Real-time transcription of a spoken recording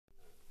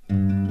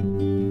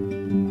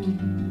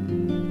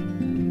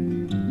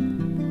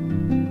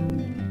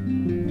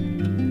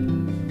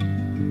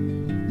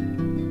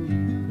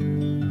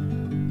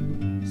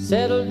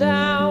settled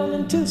down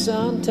in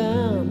Tucson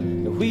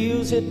town. The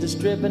wheels hit the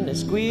strip and they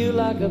squeal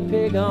like a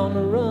pig on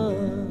the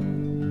run.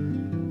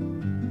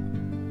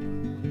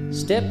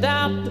 Stepped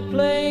out the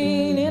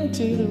plane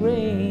into the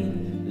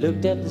rain,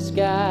 looked at the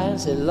sky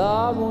and said,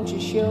 Lord, won't you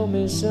show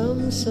me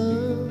some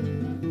sun?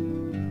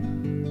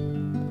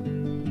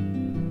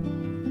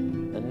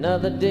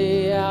 Another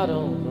day out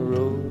on the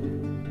road,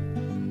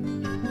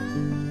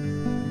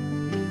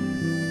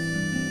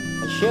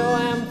 I sure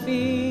am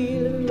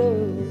feeling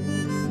low.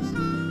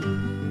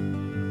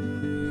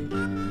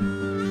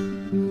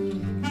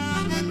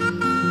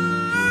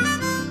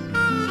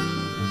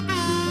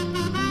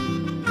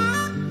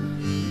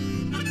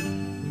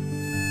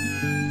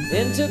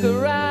 Then took a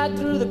ride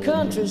through the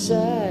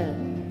countryside,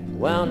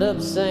 wound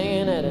up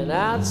singing at an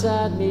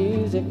outside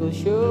musical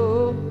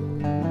show.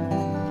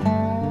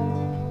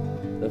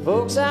 The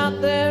folks out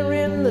there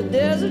in the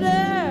desert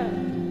air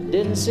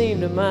didn't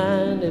seem to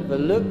mind if I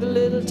looked a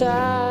little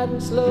tired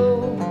and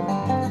slow.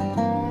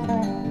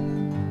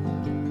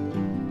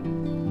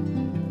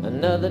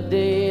 Another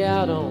day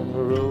out on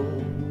the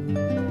road,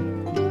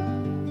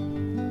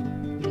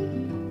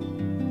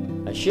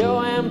 I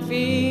sure am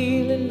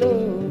feeling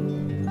low.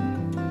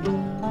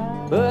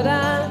 But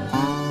I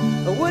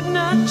would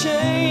not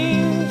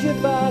change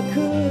if I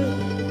could,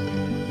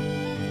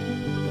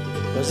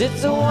 'cause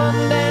it's the one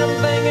damn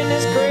thing in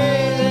this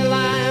crazy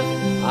life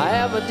I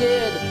ever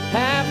did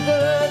half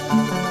good.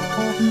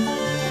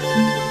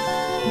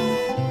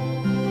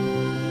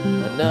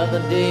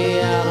 Another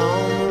day out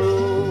on the road.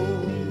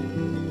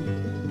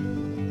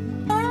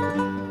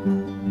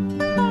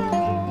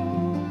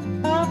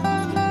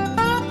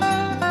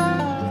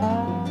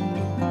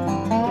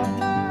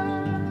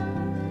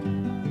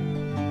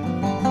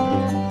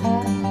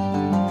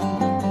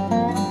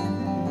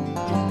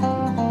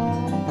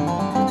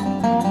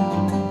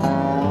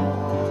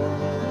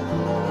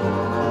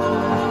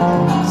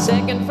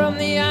 Second from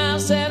the aisle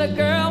sat a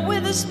girl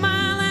with a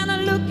smile and a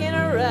look in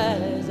her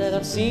eyes that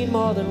I've seen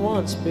more than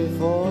once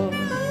before.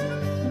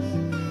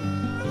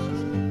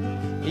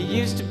 It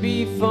used to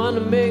be fun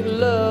to make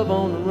love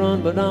on the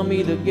run, but I'm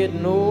either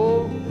getting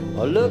old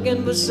or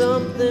looking for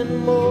something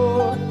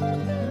more.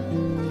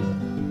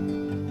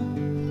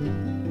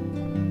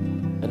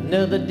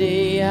 Another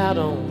day out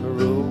on the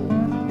road,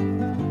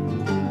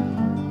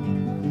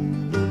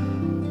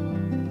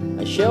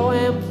 I sure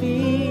am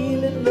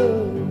feeling low.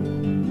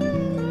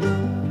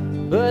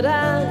 But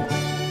I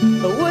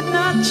would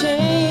not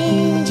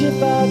change if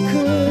I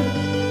could,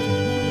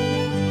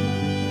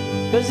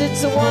 'cause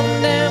it's the one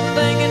damn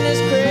thing in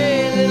this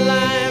crazy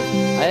life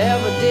I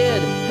ever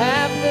did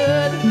half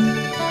good.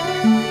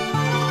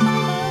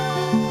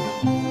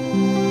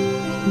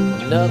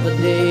 Another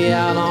day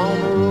out on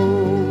the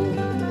road,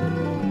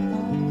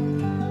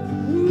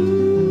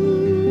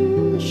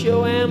 ooh,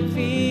 sure am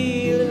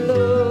feeling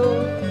low.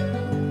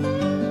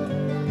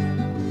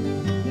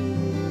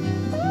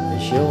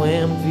 Sure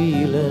am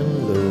feeling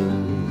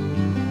low.